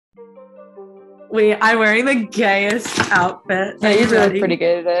Wait, I'm wearing the gayest outfit. Yeah, you look pretty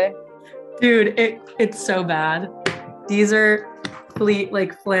gay today. Dude, it's so bad. These are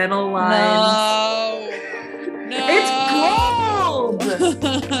flannel lines. No. It's cold!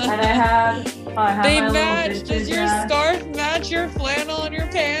 And I have they my match. Does your scarf match your flannel and your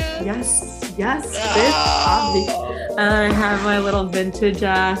pants? Yes. It's obvious. And I have my little vintage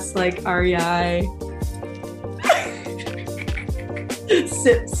ass REI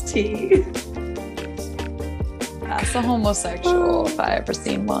sips tea. That's a homosexual if I ever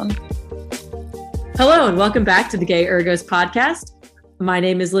seen one. Hello and welcome back to the Gay Ergos podcast. My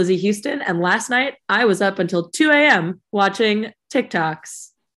name is Lizzie Houston, and last night I was up until 2 a.m. watching TikToks.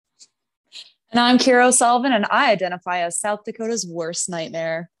 And I'm Kira O'Sullivan, and I identify as South Dakota's worst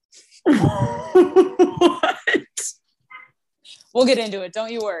nightmare. What? We'll get into it.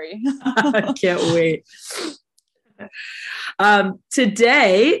 Don't you worry. I can't wait.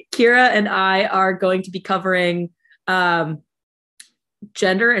 Today, Kira and I are going to be covering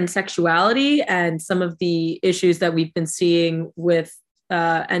gender and sexuality and some of the issues that we've been seeing with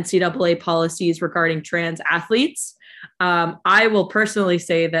NCAA policies regarding trans athletes. I will personally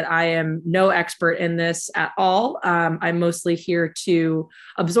say that I am no expert in this at all. I'm mostly here to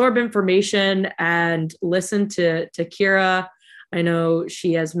absorb information and listen to Kira. I know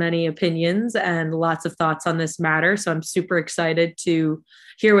she has many opinions and lots of thoughts on this matter, so I'm super excited to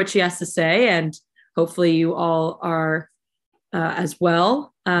hear what she has to say, and hopefully you all are as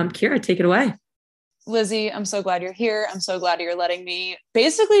well. Kira, take it away. Lizzie, I'm so glad you're here. I'm so glad you're letting me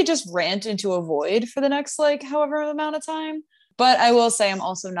basically just rant into a void for the next however amount of time. But I will say I'm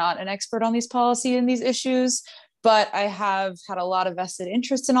also not an expert on these policy and these issues, but I have had a lot of vested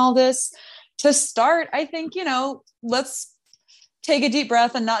interest in all this. To start, I think, let's take a deep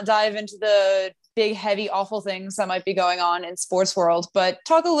breath and not dive into the big, heavy, awful things that might be going on in sports world, but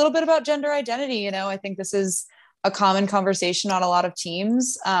talk a little bit about gender identity. I think this is a common conversation on a lot of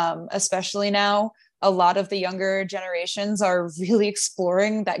teams, especially now. A lot of the younger generations are really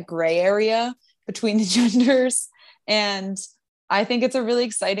exploring that gray area between the genders. And I think it's a really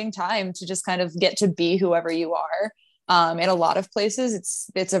exciting time to just kind of get to be whoever you are. In a lot of places,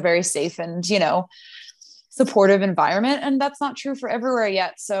 it's a very safe and, supportive environment. And that's not true for everywhere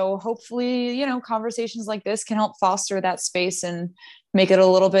yet. So hopefully, conversations like this can help foster that space and make it a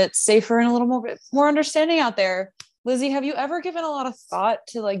little bit safer and a little more understanding out there. Lizzie, have you ever given a lot of thought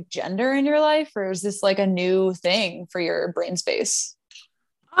to gender in your life, or is this a new thing for your brain space?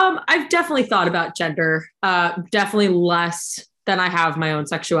 I've definitely thought about gender, definitely less than I have my own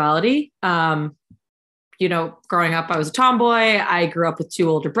sexuality. Growing up, I was a tomboy. I grew up with two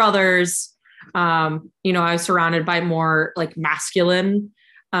older brothers. I was surrounded by more masculine,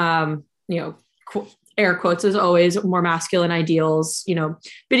 air quotes as always, more masculine ideals,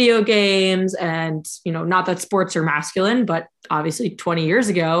 video games and, not that sports are masculine, but obviously 20 years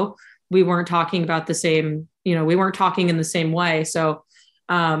ago, we weren't talking about the same, we weren't talking in the same way. So,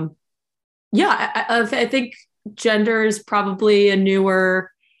 I think gender is probably a newer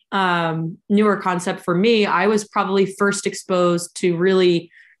concept for me. I was probably first exposed to really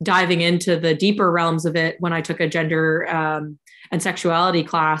diving into the deeper realms of it when I took a gender and sexuality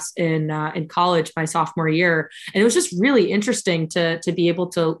class in college my sophomore year. And it was just really interesting to be able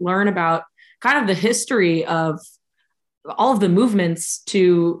to learn about kind of the history of all of the movements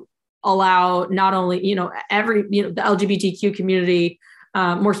to allow not only, the LGBTQ community,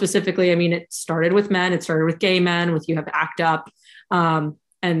 more specifically, it started with men, it started with gay men, you have ACT UP, and,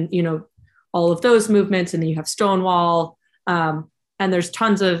 all of those movements. And then you have Stonewall, and there's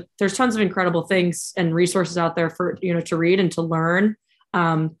tons of incredible things and resources out there for, to read and to learn.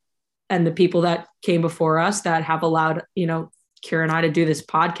 And the people that came before us that have allowed, Kira and I to do this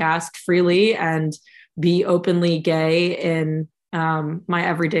podcast freely and be openly gay in my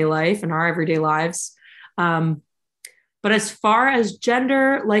everyday life and our everyday lives. But as far as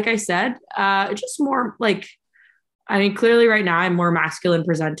gender, like I said, just more clearly right now I'm more masculine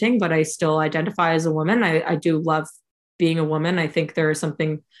presenting, but I still identify as a woman. I do love being a woman. I think there is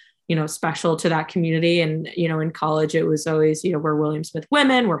something, special to that community. And, in college, it was always, we're William Smith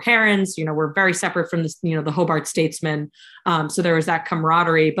women, we're Herons, we're very separate from this, the Hobart Statesmen. So there was that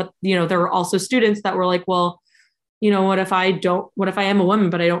camaraderie, but, there were also students that were like, well, what if I am a woman,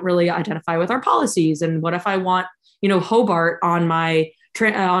 but I don't really identify with our policies? And what if I want, Hobart on my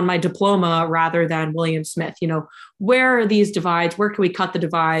diploma rather than William Smith? Where are these divides? Where can we cut the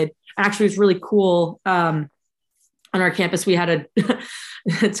divide? Actually, it's really cool. On our campus, we had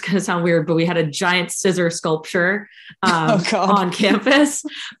it's going to sound weird, but we had a giant scissor sculpture on campus.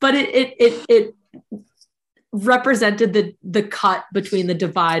 But it represented the cut between the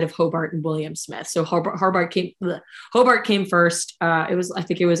divide of Hobart and William Smith. So Hobart came first. I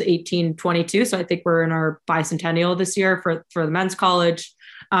think it was 1822. So I think we're in our bicentennial this year for the men's college.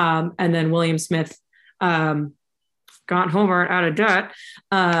 And then William Smith got Hobart out of debt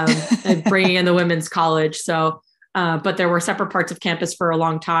and bringing in the women's college. So, but there were separate parts of campus for a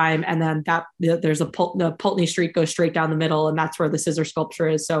long time. And then there's the Pulteney Street goes straight down the middle, and that's where the scissor sculpture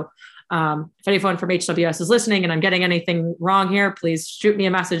is. So if anyone from HWS is listening and I'm getting anything wrong here, please shoot me a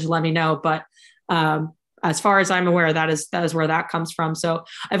message, let me know. But as far as I'm aware, that is where that comes from. So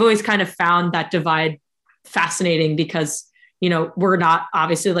I've always kind of found that divide fascinating because, we're not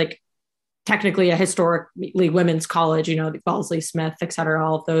obviously like technically a historically women's college, the Wellesley Smith, et cetera,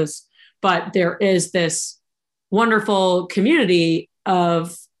 all of those. But there is this wonderful community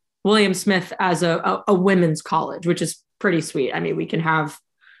of William Smith as a women's college, which is pretty sweet. I mean, we can have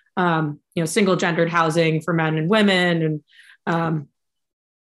single gendered housing for men and women and,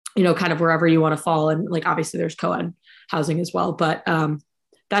 kind of wherever you want to fall. And like, obviously there's co-ed housing as well, but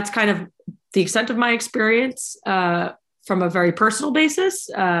that's kind of the extent of my experience from a very personal basis.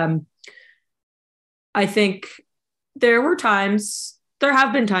 I think there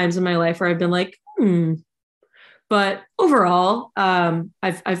have been times in my life where I've been like, but overall,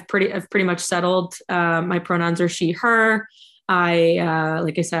 I've pretty much settled. My pronouns are she, her.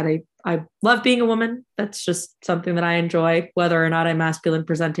 Like I said, I love being a woman. That's just something that I enjoy, whether or not I'm masculine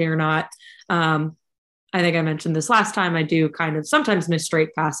presenting or not. I think I mentioned this last time. I do kind of sometimes miss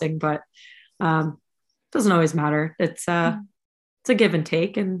straight passing, but doesn't always matter. It's a give and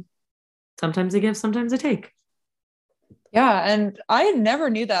take, and sometimes a give, sometimes a take. Yeah. And I never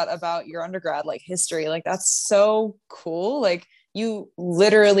knew that about your undergrad, like history. Like, that's so cool. Like, you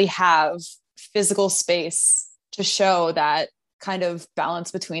literally have physical space to show that kind of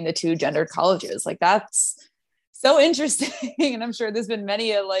balance between the two gendered colleges. Like, that's so interesting. And I'm sure there's been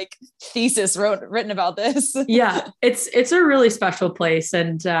many a like thesis written about this. Yeah, it's a really special place.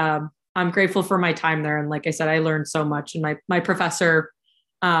 And I'm grateful for my time there. And like I said, I learned so much. And my professor,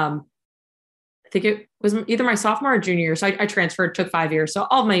 I think it was either my sophomore or junior year. So I transferred, took 5 years. So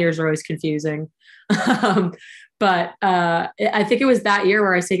all of my years are always confusing. But I think it was that year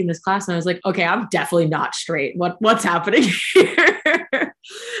where I was taking this class and I was like, okay, I'm definitely not straight. What's happening here?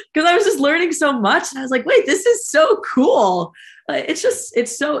 Because I was just learning so much. And I was like, wait, this is so cool.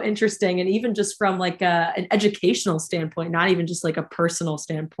 It's so interesting. And even just from like an educational standpoint, not even just like a personal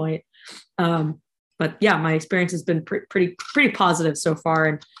standpoint. But yeah, my experience has been pretty positive so far.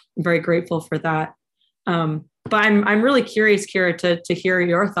 And I'm very grateful for that. But I'm really curious, Kira, to hear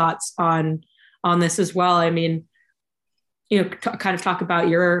your thoughts on this as well. I mean, kind of talk about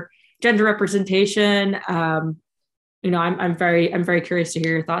your gender representation. I'm very curious to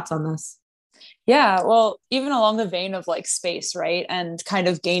hear your thoughts on this. Yeah, well, even along the vein of like space, right? And kind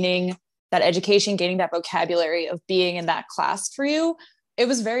of gaining that education, gaining that vocabulary of being in that class for you. It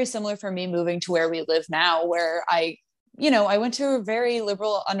was very similar for me moving to where we live now, where I went to a very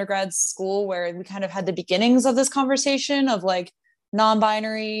liberal undergrad school where we kind of had the beginnings of this conversation of like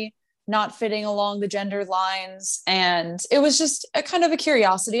non-binary, not fitting along the gender lines. And it was just a kind of a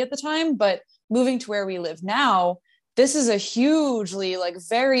curiosity at the time, but moving to where we live now, this is a hugely like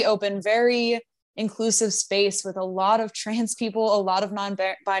very open, very inclusive space with a lot of trans people, a lot of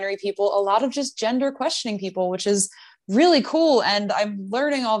non-binary people, a lot of just gender questioning people, which is really cool. And I'm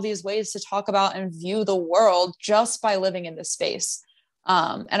learning all these ways to talk about and view the world just by living in this space.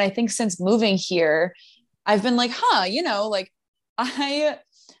 And I think since moving here, I've been like, like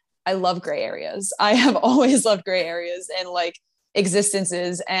I love gray areas. I have always loved gray areas and like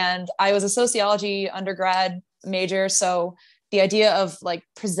existences. And I was a sociology undergrad major. So the idea of like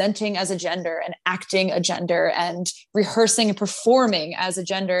presenting as a gender and acting a gender and rehearsing and performing as a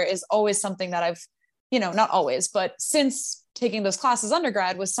gender is always something that I've, not always, but since taking those classes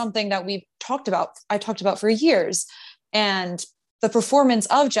undergrad was something that I talked about for years. And the performance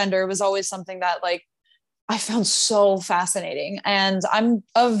of gender was always something that like I found so fascinating. And I'm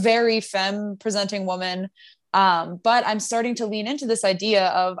a very femme presenting woman. But I'm starting to lean into this idea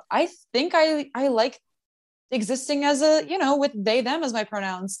of, I think I like existing as with they, them as my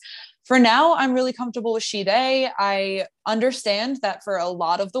pronouns. For now, I'm really comfortable with she, they. I understand that for a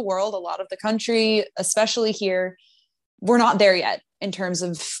lot of the world, a lot of the country, especially here, we're not there yet in terms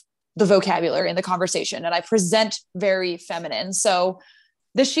of the vocabulary and the conversation. And I present very feminine. So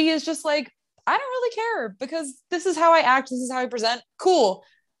the she is just like, I don't really care because this is how I act. This is how I present. Cool.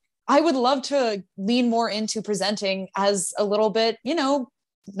 I would love to lean more into presenting as a little bit,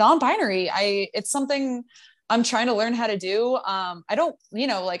 non-binary. It's something I'm trying to learn how to do. I don't,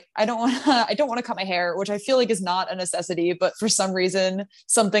 like, I don't want to cut my hair, which I feel like is not a necessity, but for some reason,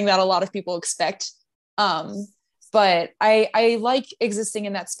 something that a lot of people expect. But I like existing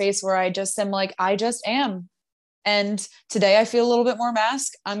in that space where I just am like, I just am. And today I feel a little bit more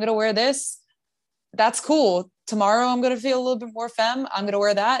mask. I'm going to wear this. That's cool. Tomorrow I'm going to feel a little bit more femme. I'm going to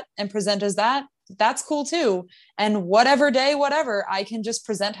wear that and present as that. That's cool too. And whatever day, whatever, I can just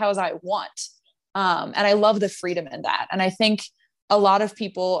present how as I want. And I love the freedom in that. And I think a lot of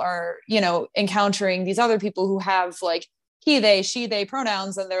people are, encountering these other people who have like he, they, she, they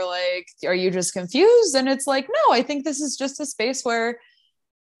pronouns. And they're like, are you just confused? And it's like, no, I think this is just a space where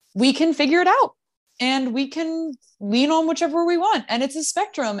we can figure it out and we can lean on whichever we want. And it's a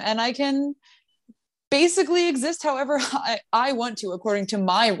spectrum, and I can basically exist however I want to, according to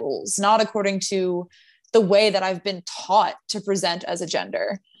my rules, not according to the way that I've been taught to present as a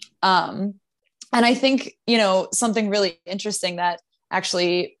gender. And I think, something really interesting that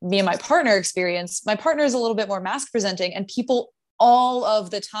actually me and my partner experienced, my partner is a little bit more mask presenting, and people all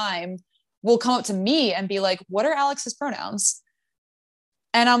of the time will come up to me and be like, what are Alex's pronouns?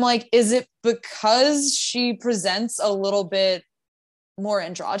 And I'm like, is it because she presents a little bit more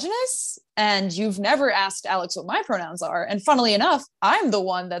androgynous? And you've never asked Alex what my pronouns are. And funnily enough, I'm the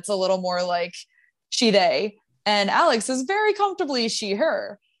one that's a little more like she, they, and Alex is very comfortably she,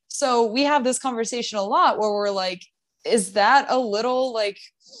 her. So we have this conversation a lot where we're like, is that a little like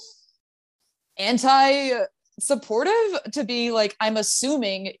anti-supportive to be like, I'm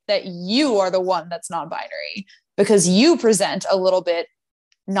assuming that you are the one that's non-binary because you present a little bit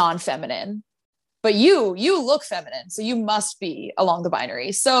non-feminine, but you look feminine. So you must be along the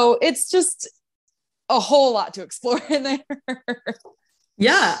binary. So it's just a whole lot to explore in there.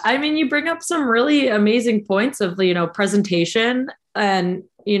 Yeah. I mean, you bring up some really amazing points of, presentation and,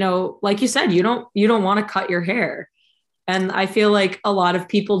 like you said, you don't want to cut your hair. And I feel like a lot of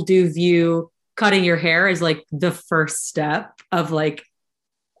people do view cutting your hair as like the first step of like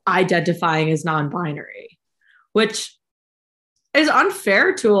identifying as non-binary, which is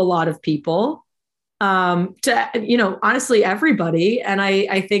unfair to a lot of people, to, honestly, everybody. And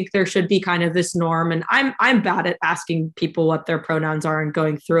I think there should be kind of this norm, and I'm bad at asking people what their pronouns are and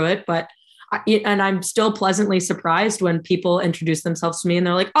going through it, but and I'm still pleasantly surprised when people introduce themselves to me and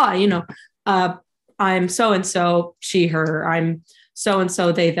they're like, I'm so-and-so, she, her, I'm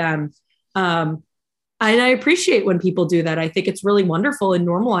so-and-so, they, them. And I appreciate when people do that. I think it's really wonderful in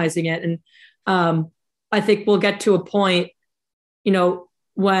normalizing it. And I think we'll get to a point,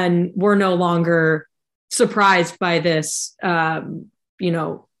 when we're no longer surprised by this,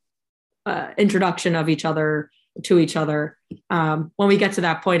 introduction of each other to each other. When we get to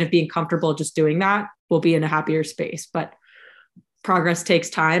that point of being comfortable just doing that, we'll be in a happier space. But progress takes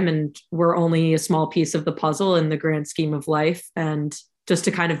time, and we're only a small piece of the puzzle in the grand scheme of life. And just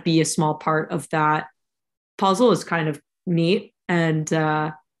to kind of be a small part of that puzzle is kind of neat. And,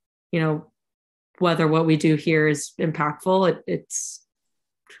 whether what we do here is impactful, it's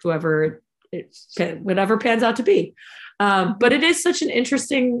whatever pans out to be. But it is such an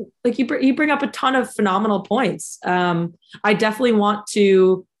interesting, like you bring up a ton of phenomenal points. I definitely want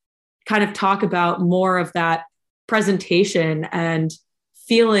to kind of talk about more of that presentation and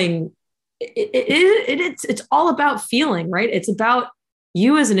feeling. It's all about feeling, right? It's about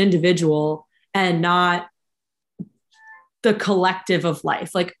you as an individual and not the collective of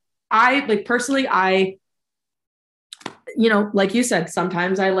life. Like personally, like you said,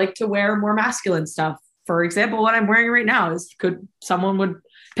 sometimes I like to wear more masculine stuff. For example, what I'm wearing right now someone would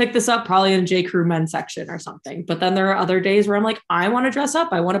pick this up probably in J. Crew men's section or something. But then there are other days where I'm like, I want to dress up.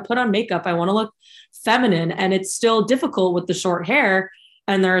 I want to put on makeup. I want to look feminine. And it's still difficult with the short hair.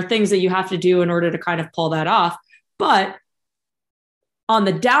 And there are things that you have to do in order to kind of pull that off. But on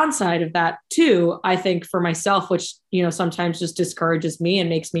the downside of that too, I think for myself, which, sometimes just discourages me and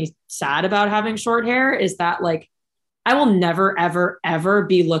makes me sad about having short hair, is that like, I will never, ever, ever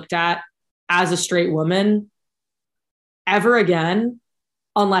be looked at as a straight woman ever again,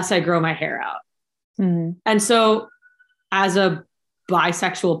 unless I grow my hair out. Mm-hmm. And so as a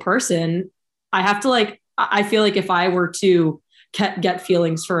bisexual person, I have to I feel like if I were to get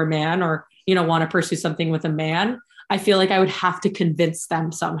feelings for a man or, want to pursue something with a man, I feel like I would have to convince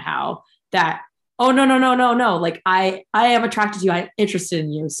them somehow that, oh, no. Like I am attracted to you. I'm interested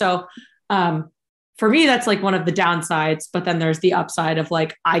in you. So, for me, that's like one of the downsides, but then there's the upside of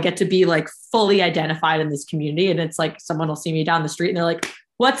like, I get to be like fully identified in this community. And it's like, someone will see me down the street and they're like,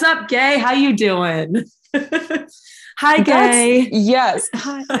 what's up, gay? How you doing? Hi, gay. Yes.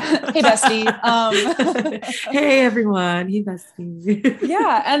 Hi. Hey, bestie. Hey, everyone. Hey, bestie.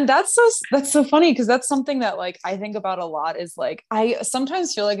 Yeah, and that's so funny because that's something that like I think about a lot is like I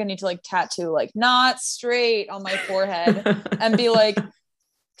sometimes feel like I need to like tattoo like not straight on my forehead and be like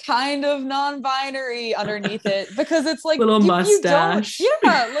kind of non-binary underneath it because it's like Little you don't, mustache.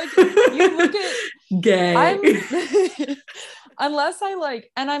 yeah, like you look at Gay. I'm unless I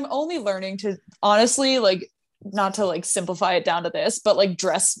like, and I'm only learning to honestly like not to like simplify it down to this, but like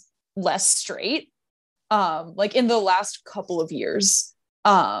dress less straight like in the last couple of years.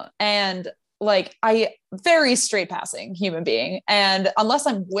 And like I very straight passing human being. And unless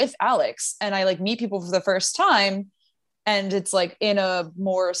I'm with Alex and I like meet people for the first time and it's like in a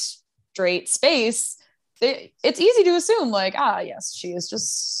more straight space, it's easy to assume like, yes, she is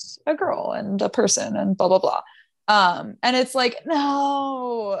just a girl and a person and blah, blah, blah. And it's like,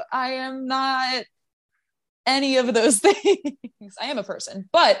 no, I am not any of those things. I am a person,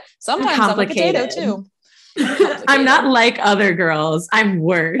 but sometimes I'm a potato too. I'm not like other girls. I'm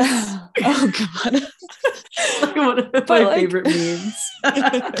worse. Oh God. Like one of my favorite memes.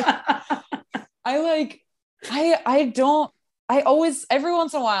 I always, every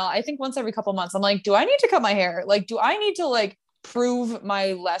once in a while, I think once every couple months, I'm like, do I need to cut my hair? Like, do I need to like prove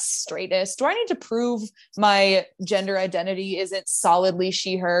my less straightness? Do I need to prove my gender identity isn't solidly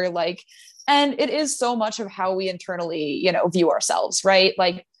she, her? Like, and it is so much of how we internally, view ourselves, right?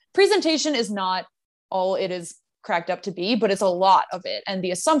 Like presentation is not all it is cracked up to be, but it's a lot of it. And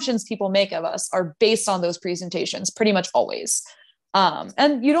the assumptions people make of us are based on those presentations pretty much always.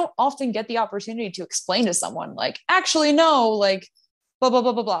 And you don't often get the opportunity to explain to someone like, actually, no, like blah, blah,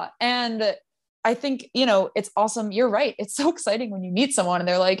 blah, blah, blah. And I think, it's awesome. You're right. It's so exciting when you meet someone and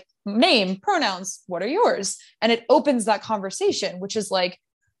they're like, name, pronouns, what are yours? And it opens that conversation, which is like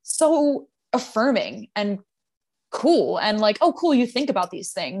so affirming and cool. And like, oh, cool, you think about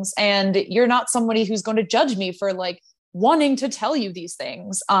these things. And you're not somebody who's going to judge me for like wanting to tell you these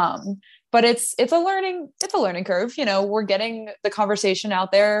things. But it's a learning curve. We're getting the conversation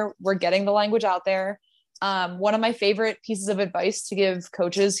out there. We're getting the language out there. One of my favorite pieces of advice to give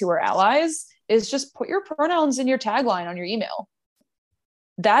coaches who are allies is just put your pronouns in your tagline on your email.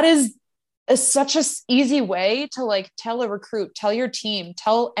 That is such a easy way to like tell a recruit, tell your team,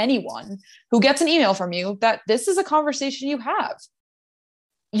 tell anyone who gets an email from you that this is a conversation you have.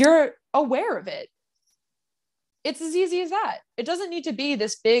 You're aware of it. It's as easy as that. It doesn't need to be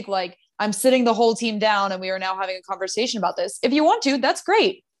this big, like, I'm sitting the whole team down and we are now having a conversation about this. If you want to, that's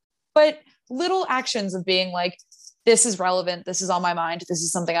great. But little actions of being like, this is relevant. This is on my mind. This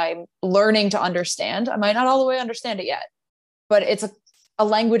is something I'm learning to understand. I might not all the way understand it yet, but it's a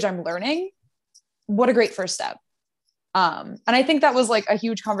language I'm learning. What a great first step. And I think that was like a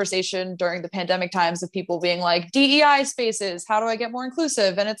huge conversation during the pandemic times of people being like, DEI spaces, how do I get more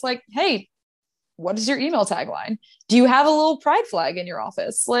inclusive? And it's like, hey, what is your email tagline? Do you have a little pride flag in your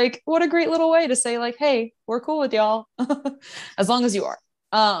office? Like, what a great little way to say like, hey, we're cool with y'all. As long as you are.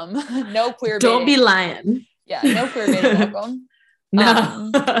 No queer baiting. Don't be lying. Yeah, no queer baiting welcome. No.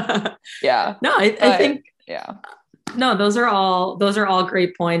 Yeah. No, I think yeah. No, those are all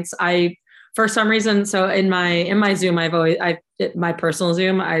great points. For some reason, so in my Zoom, my personal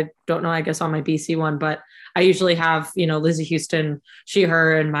Zoom, I don't know, I guess on my BC one, but I usually have, Lizzie Houston, she,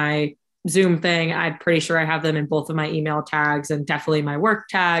 her, and my Zoom thing. I'm pretty sure I have them in both of my email tags and definitely my work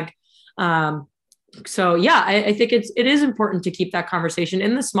tag. So yeah, I think it is important to keep that conversation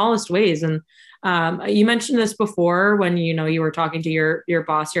in the smallest ways. And you mentioned this before when, you were talking to your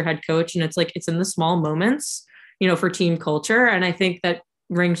boss, your head coach, and it's like, it's in the small moments, for team culture. And I think that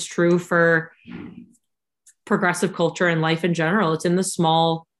rings true for progressive culture and life in general. It's in the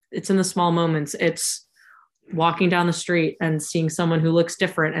small moments. It's walking down the street and seeing someone who looks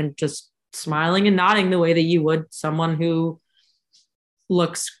different and just smiling and nodding the way that you would someone who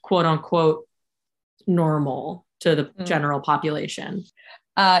looks quote unquote normal to the general population.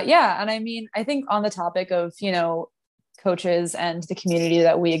 Yeah. And I mean, I think on the topic of, coaches and the community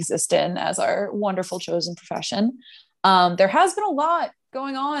that we exist in as our wonderful chosen profession, there has been a lot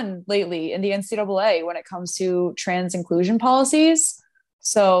going on lately in the NCAA when it comes to trans inclusion policies.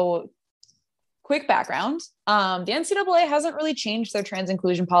 So quick background, the NCAA hasn't really changed their trans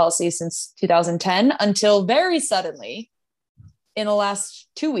inclusion policy since 2010 until very suddenly in the last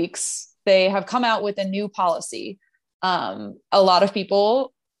 2 weeks, they have come out with a new policy. A lot of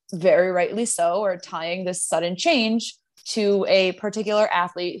people, very rightly so, are tying this sudden change to a particular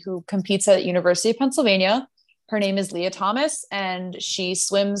athlete who competes at University of Pennsylvania. Her name is Leah Thomas, and she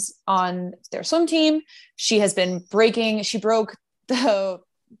swims on their swim team. She broke the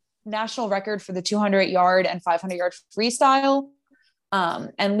national record for the 200-yard and 500-yard freestyle.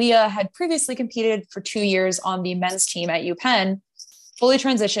 And Leah had previously competed for 2 years on the men's team at UPenn, fully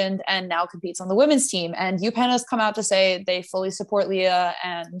transitioned, and now competes on the women's team. And UPenn has come out to say they fully support Leah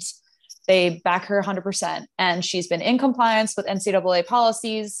and they back her 100%. And she's been in compliance with NCAA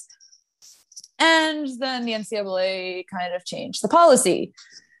policies. And then the NCAA kind of changed the policy.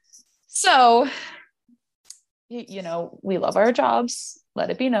 So, you know, we love our jobs, let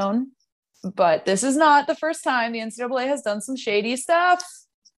it be known. But this is not the first time the NCAA has done some shady stuff.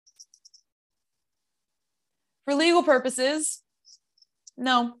 For legal purposes,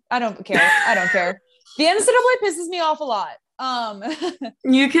 no, I don't care. I don't care. The NCAA pisses me off a lot.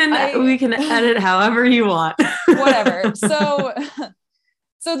 We can edit however you want. Whatever.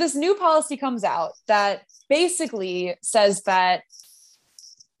 So this new policy comes out that basically says that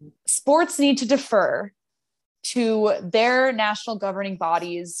sports need to defer to their national governing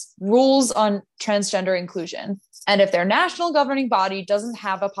body's rules on transgender inclusion. And if their national governing body doesn't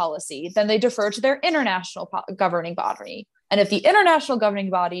have a policy, then they defer to their international governing body. And if the international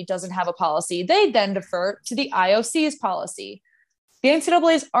governing body doesn't have a policy, they then defer to the IOC's policy. The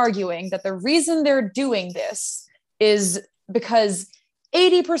NCAA is arguing that the reason they're doing this is because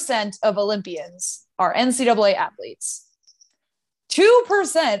 80% of Olympians are NCAA athletes.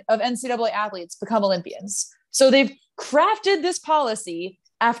 2% of NCAA athletes become Olympians. So they've crafted this policy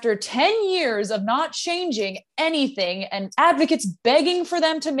after 10 years of not changing anything and advocates begging for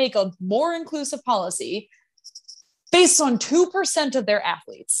them to make a more inclusive policy based on 2% of their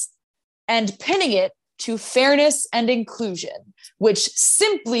athletes and pinning it to fairness and inclusion, which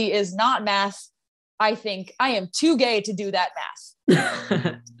simply is not math. I think I am too gay to do that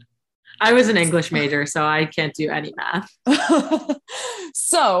math. I was an English major, so I can't do any math.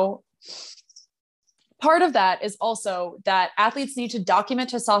 So part of that is also that athletes need to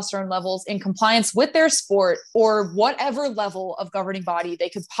document testosterone levels in compliance with their sport or whatever level of governing body they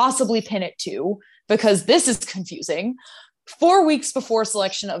could possibly pin it to, because this is confusing, 4 weeks before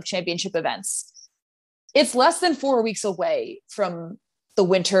selection of championship events. It's less than 4 weeks away from the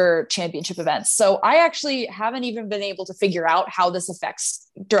winter championship events. So I actually haven't even been able to figure out how this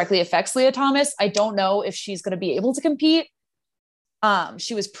directly affects Leah Thomas. I don't know if she's going to be able to compete.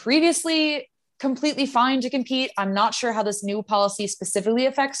 She was previously completely fine to compete. I'm not sure how this new policy specifically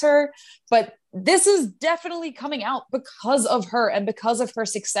affects her, but this is definitely coming out because of her and because of her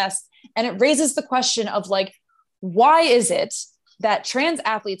success. And it raises the question of like, why is it that trans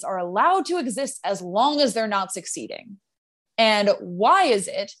athletes are allowed to exist as long as they're not succeeding? And why is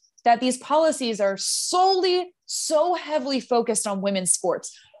it that these policies are so heavily focused on women's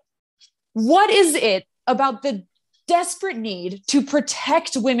sports? What is it about the desperate need to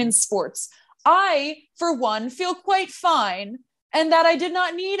protect women's sports? I, for one, feel quite fine and that I did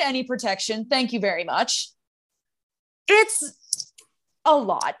not need any protection. Thank you very much. It's a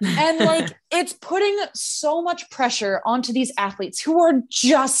lot. And like, it's putting so much pressure onto these athletes who are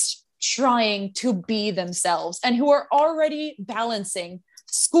just trying to be themselves and who are already balancing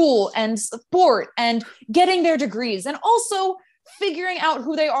school and sport and getting their degrees and also figuring out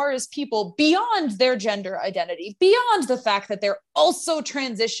who they are as people beyond their gender identity, beyond the fact that they're also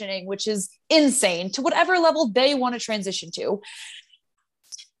transitioning, which is insane, to whatever level they want to transition to.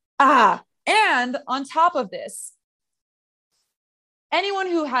 And on top of this, anyone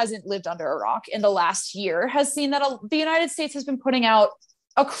who hasn't lived under a rock in the last year has seen that the United States has been putting out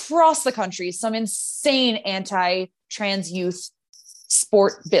across the country some insane anti-trans youth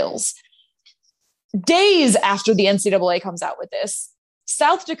sport bills. Days after the NCAA comes out with this,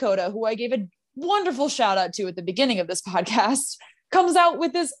 South Dakota, who I gave a wonderful shout out to at the beginning of this podcast, comes out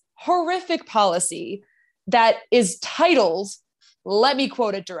with this horrific policy that is titled, let me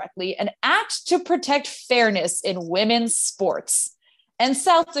quote it directly, "An Act to Protect Fairness in Women's Sports." And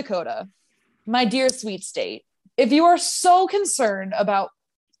South Dakota, my dear sweet state, if you are so concerned about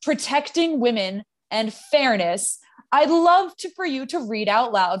protecting women and fairness, I'd love for you to read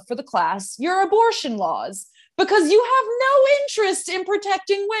out loud for the class your abortion laws, because you have no interest in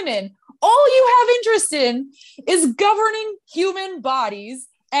protecting women. All you have interest in is governing human bodies,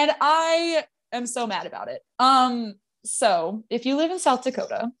 and I am so mad about it. So if you live in South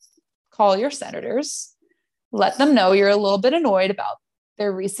Dakota, call your senators, let them know you're a little bit annoyed about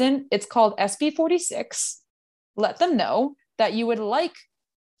their recent, it's called SB 46. Let them know that you would like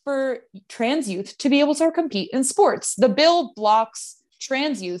for trans youth to be able to compete in sports. The bill blocks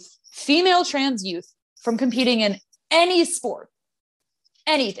trans youth, female trans youth, from competing in any sport,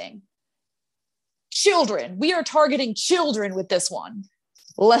 anything. Children, we are targeting children with this one,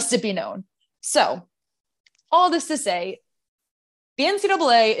 lest it be known. So all this to say, The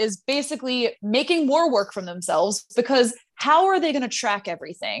NCAA is basically making more work from themselves, because how are they going to track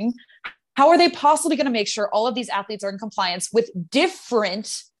everything? How are they possibly going to make sure all of these athletes are in compliance with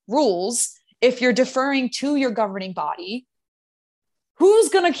different rules if you're deferring to your governing body? Who's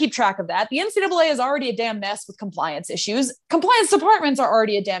going to keep track of that? The NCAA is already a damn mess with compliance issues. Compliance departments are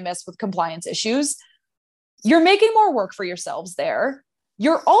already a damn mess with compliance issues. You're making more work for yourselves there.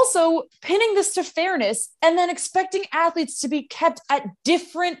 You're also pinning this to fairness and then expecting athletes to be kept at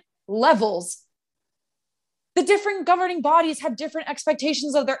different levels. The different governing bodies have different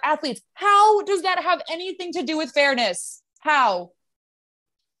expectations of their athletes. How does that have anything to do with fairness? How?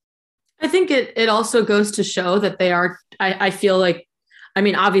 I think it also goes to show that they are, I feel like, I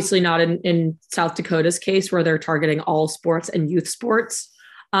mean, obviously not in South Dakota's case where they're targeting all sports and youth sports.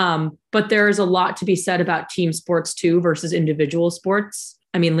 But there is a lot to be said about team sports too versus individual sports.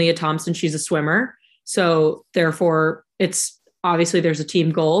 I mean, Leah Thompson, she's a swimmer. So therefore it's obviously there's a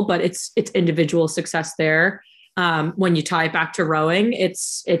team goal, but it's individual success there. When you tie it back to rowing,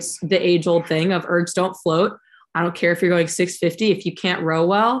 it's the age old thing of ergs don't float. I don't care if you're going 650. If you can't row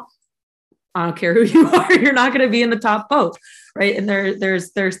well, I don't care who you are, you're not going to be in the top boat. Right. And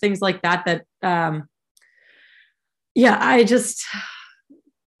there's things like that,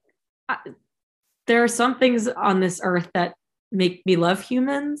 there are some things on this earth that make me love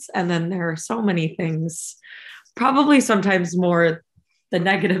humans. And then there are so many things, probably sometimes more the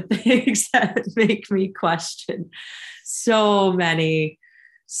negative things that make me question so many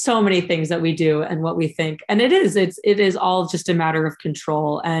things that we do and what we think. And it is all just a matter of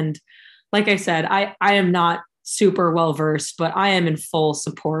control. And like I said, I am not super well versed, but I am in full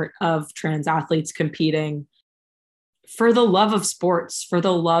support of trans athletes competing for the love of sports, for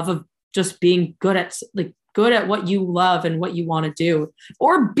the love of just being good at what you love and what you want to do,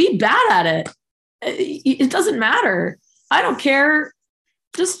 or be bad at it. It doesn't matter. I don't care.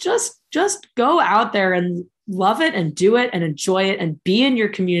 Just go out there and love it and do it and enjoy it and be in your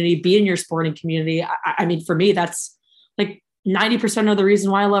community, be in your sporting community. I mean, for me, that's like 90% of the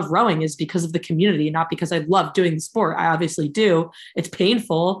reason why I love rowing is because of the community, not because I love doing the sport. I obviously do. It's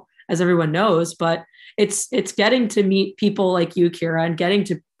painful, as everyone knows, but it's getting to meet people like you, Kira, and getting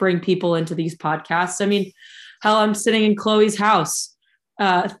to bring people into these podcasts. I mean, hell, I'm sitting in Chloe's house.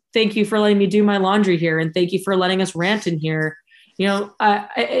 Thank you for letting me do my laundry here. And thank you for letting us rant in here. You know,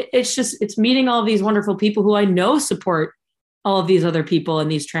 it's meeting all of these wonderful people who I know support all of these other people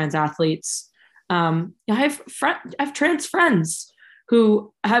and these trans athletes. I have trans friends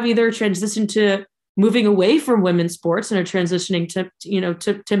who have either transitioned to moving away from women's sports and are transitioning to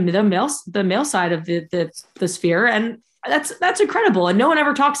the male side of the sphere. And that's incredible. And no one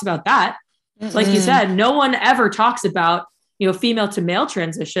ever talks about that. Mm-mm. Like you said, no one ever talks about, female to male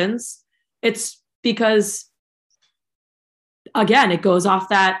transitions. It's because, again, it goes off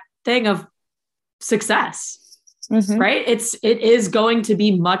that thing of success. Mm-hmm. Right. It is going to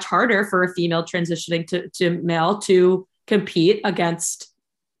be much harder for a female transitioning to male to compete against,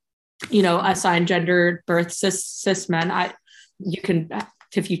 assigned gender birth cis men.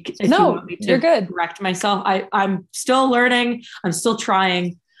 If you want me to you're good. Correct myself. I'm still learning. I'm still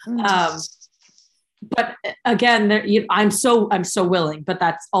trying. But again, I'm so willing, but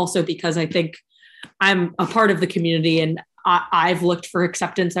that's also because I think I'm a part of the community and I've looked for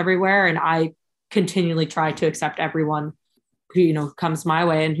acceptance everywhere, and I continually try to accept everyone who comes my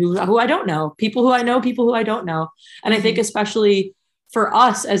way and who I don't know, people who I know, people who I don't know. And I think especially for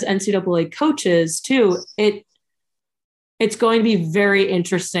us as NCAA coaches too, it's going to be very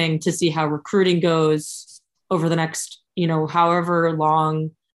interesting to see how recruiting goes over the next, however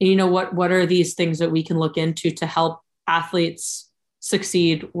long. What are these things that we can look into to help athletes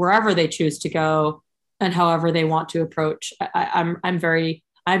succeed wherever they choose to go and however they want to approach. I'm very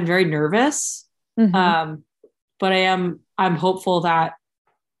nervous. Mm-hmm. But I'm hopeful that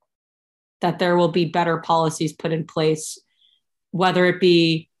there will be better policies put in place, whether it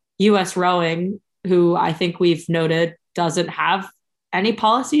be U.S. rowing, who I think we've noted doesn't have any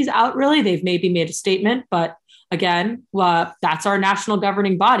policies out really. They've maybe made a statement, but again, that's our national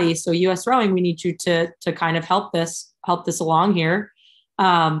governing body. So U.S. rowing, we need you to kind of help this along here.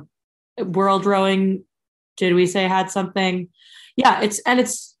 World rowing, did we say had something? Yeah,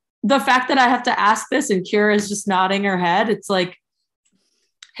 it's the fact that I have to ask this and Kira is just nodding her head. It's like,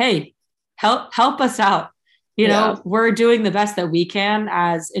 hey, help us out. We're doing the best that we can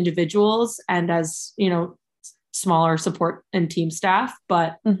as individuals and as, smaller support and team staff,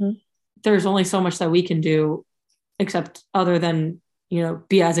 but there's only so much that we can do except other than,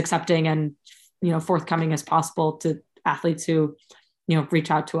 be as accepting and, forthcoming as possible to athletes who, reach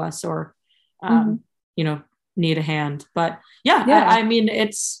out to us or, need a hand. But yeah, Yeah. I mean,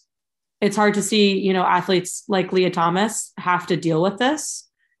 it's hard to see, you know, athletes like Leah Thomas have to deal with this.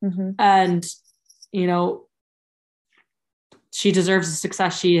 And, you know, she deserves the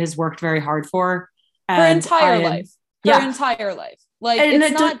success she has worked very hard for. Her And entire life. Her entire life. Like, and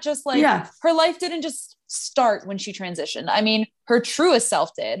it's not just like, yeah. her life didn't just start when she transitioned. I mean, her truest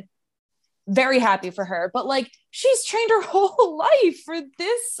self did. Very happy for her. But like, she's trained her whole life for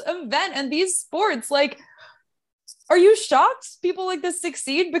this event and these sports. Like, are you shocked people like this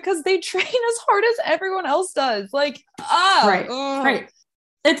succeed? Because they train as hard as everyone else does. Like, right.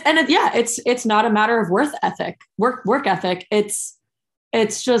 It's not a matter of work ethic. It's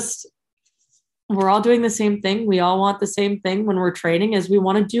just, we're all doing the same thing. We all want the same thing when we're training, as we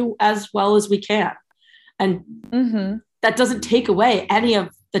want to do as well as we can. And that doesn't take away any of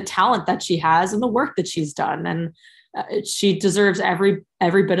the talent that she has and the work that she's done. And she deserves every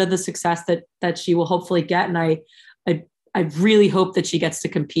bit of the success that she will hopefully get. And I really hope that she gets to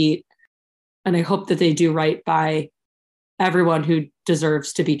compete, and I hope that they do right by everyone who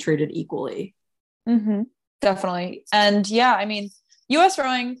deserves to be treated equally. Definitely. And yeah, I mean, US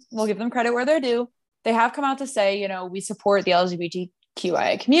rowing, we'll give them credit where they're due. They have come out to say, you know, we support the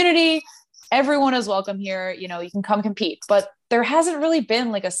LGBTQIA community. Everyone is welcome here. You know, you can come compete, but there hasn't really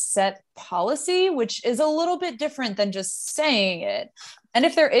been like a set policy, which is a little bit different than just saying it. And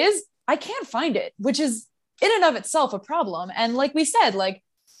if there is, I can't find it, which is in and of itself a problem. And like we said, like,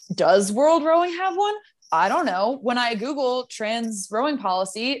 does World Rowing have one? I don't know. When I Google trans rowing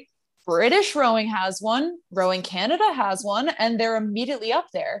policy, British Rowing has one, Rowing Canada has one, and they're immediately up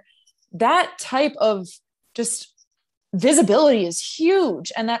there. That type of just visibility is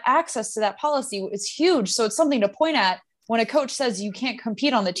huge, and that access to that policy is huge. So it's something to point at when a coach says you can't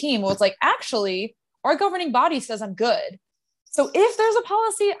compete on the team. Well, it's like, actually, our governing body says I'm good. So if there's a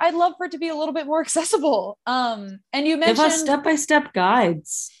policy, I'd love for it to be a little bit more accessible. And you mentioned, give us step-by-step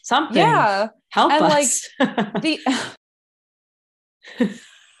guides, something. Yeah. Help us. Like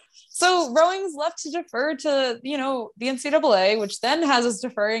so rowing's left to defer to, you know, the NCAA, which then has us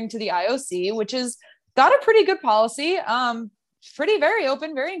deferring to the IOC, which is got a pretty good policy. Very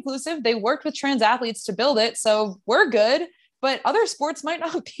open, very inclusive. They worked with trans athletes to build it. So we're good, but other sports might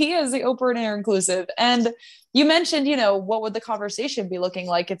not be as open or inclusive. And you mentioned, you know, what would the conversation be looking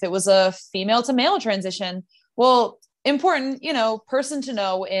like if it was a female to male transition? Well, important, you know, person to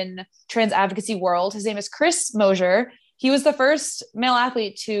know in trans advocacy world. His name is Chris Mosier. He was the first male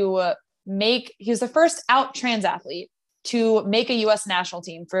athlete to he was the first out trans athlete to make a US national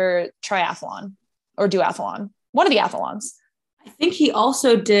team for triathlon or duathlon, one of the athlons. I think he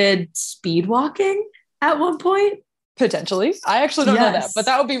also did speed walking at one point. Potentially. I actually don't know that, but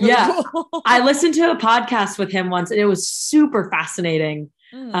that would be really cool. I listened to a podcast with him once, and it was super fascinating.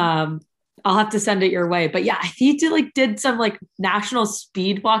 I'll have to send it your way. But yeah, he did some like national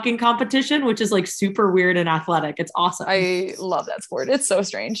speed walking competition, which is like super weird and athletic. It's awesome. I love that sport. It's so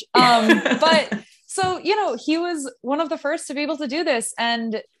strange. But so, you know, he was one of the first to be able to do this,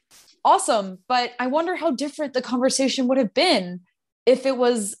 and awesome. But I wonder how different the conversation would have been if it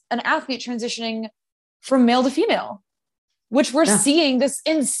was an athlete transitioning from male to female, which we're seeing this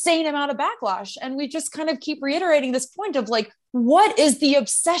insane amount of backlash. And we just kind of keep reiterating this point of like, what is the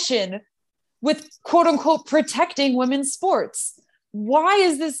obsession with quote unquote protecting women's sports? Why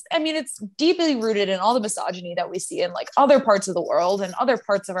is this? I mean, it's deeply rooted in all the misogyny that we see in like other parts of the world and other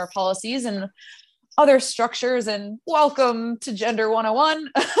parts of our policies and other structures. And welcome to Gender 101.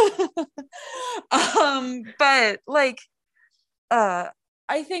 But like,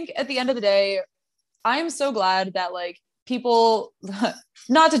 I think at the end of the day, I'm so glad that like people,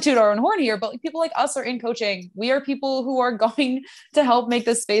 not to toot our own horn here, but like people like us are in coaching. We are people who are going to help make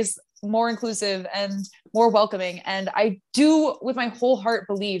this space more inclusive and more welcoming. And I do with my whole heart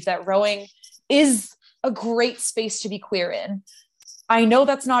believe that rowing is a great space to be queer in. I know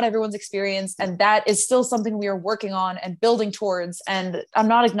that's not everyone's experience, and that is still something we are working on and building towards. And I'm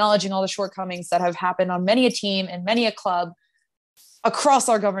not acknowledging all the shortcomings that have happened on many a team and many a club across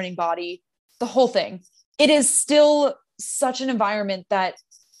our governing body, the whole thing. It is still such an environment that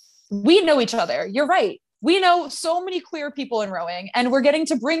we know each other. You're right. We know so many queer people in rowing, and we're getting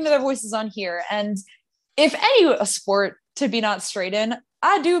to bring their voices on here. And if any a sport to be not straight in,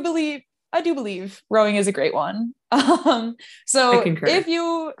 I do believe rowing is a great one. So if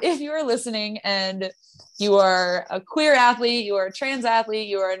you are listening and you are a queer athlete, you are a trans athlete,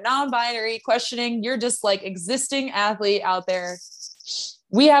 you are a non-binary questioning, you're just like existing athlete out there,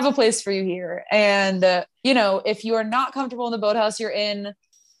 we have a place for you here. And, you know, if you are not comfortable in the boathouse you're in,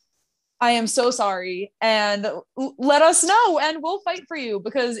 I am so sorry. And let us know and we'll fight for you,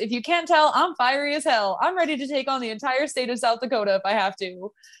 because if you can't tell, I'm fiery as hell. I'm ready to take on the entire state of South Dakota if I have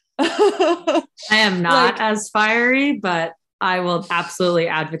to. I am not as fiery, but I will absolutely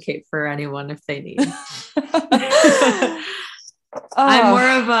advocate for anyone if they need. I'm more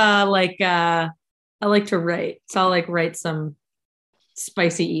of I like to write. So I'll like write some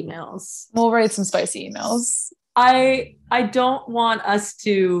spicy emails. We'll write some spicy emails. I don't want us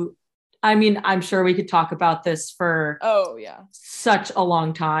to, I mean, I'm sure we could talk about this for such a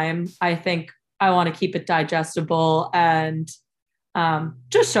long time. I think I want to keep it digestible, and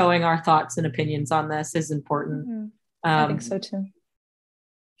just showing our thoughts and opinions on this is important. Mm-hmm. I think so too.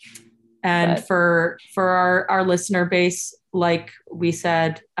 And for our listener base, like we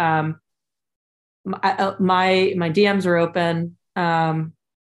said, my DMs are open.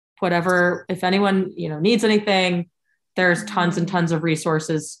 Whatever, if anyone, needs anything, there's tons and tons of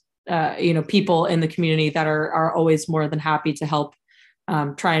resources, people in the community that are always more than happy to help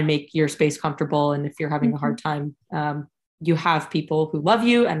try and make your space comfortable. And if you're having a hard time, you have people who love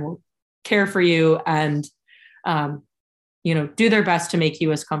you and will care for you and, do their best to make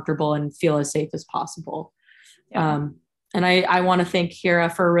you as comfortable and feel as safe as possible. Yeah. And I want to thank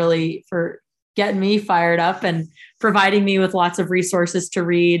Kira for getting me fired up and providing me with lots of resources to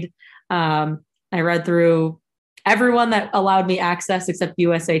read. I read through everyone that allowed me access except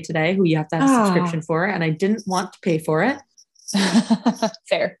USA Today, who you have to have a subscription for, and I didn't want to pay for it.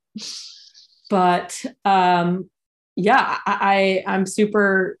 Fair. But I'm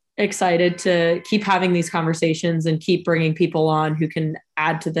super excited to keep having these conversations and keep bringing people on who can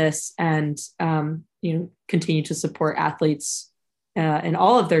add to this and, continue to support athletes in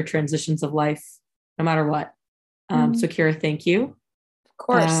all of their transitions of life, no matter what. So Kira, thank you. Of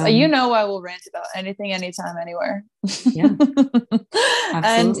course. I will rant about anything, anytime, anywhere. Yeah.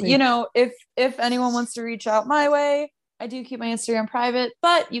 And, if anyone wants to reach out my way, I do keep my Instagram private,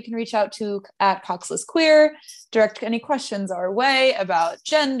 but you can reach out to @coxlessqueer, direct any questions our way about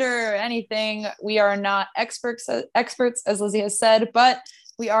gender or anything. We are not experts, as Lizzie has said, but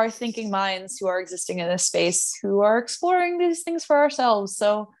we are thinking minds who are existing in this space, who are exploring these things for ourselves.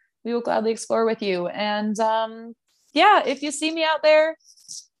 So we will gladly explore with you. And if you see me out there,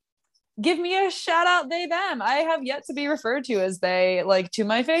 give me a shout out, they, them. I have yet to be referred to as they, to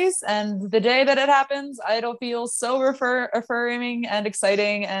my face. And the day that it happens, it'll feel so affirming and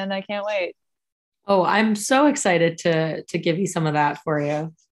exciting. And I can't wait. Oh, I'm so excited to give you some of that for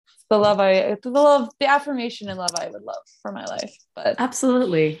you. The affirmation and love I would love for my life. But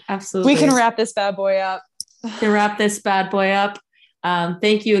absolutely. We can wrap this bad boy up.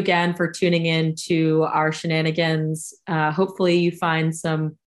 Thank you again for tuning in to our shenanigans. Hopefully you find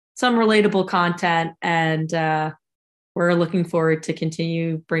some relatable content, and we're looking forward to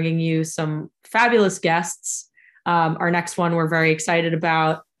continue bringing you some fabulous guests. Our next one we're very excited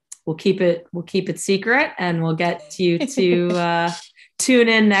about. We'll keep it secret, and we'll get you to tune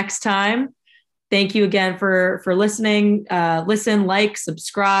in next time. Thank you again for listening. Listen, like,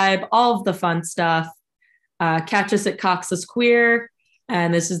 subscribe, all of the fun stuff. Catch us at Coxless Queer.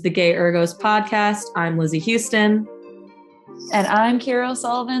 And this is the Gay Ergos podcast. I'm Lizzie Houston. And I'm Kira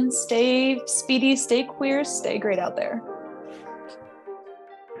O'Sullivan. Stay speedy, stay queer, stay great out there.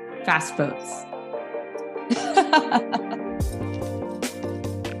 Fast votes.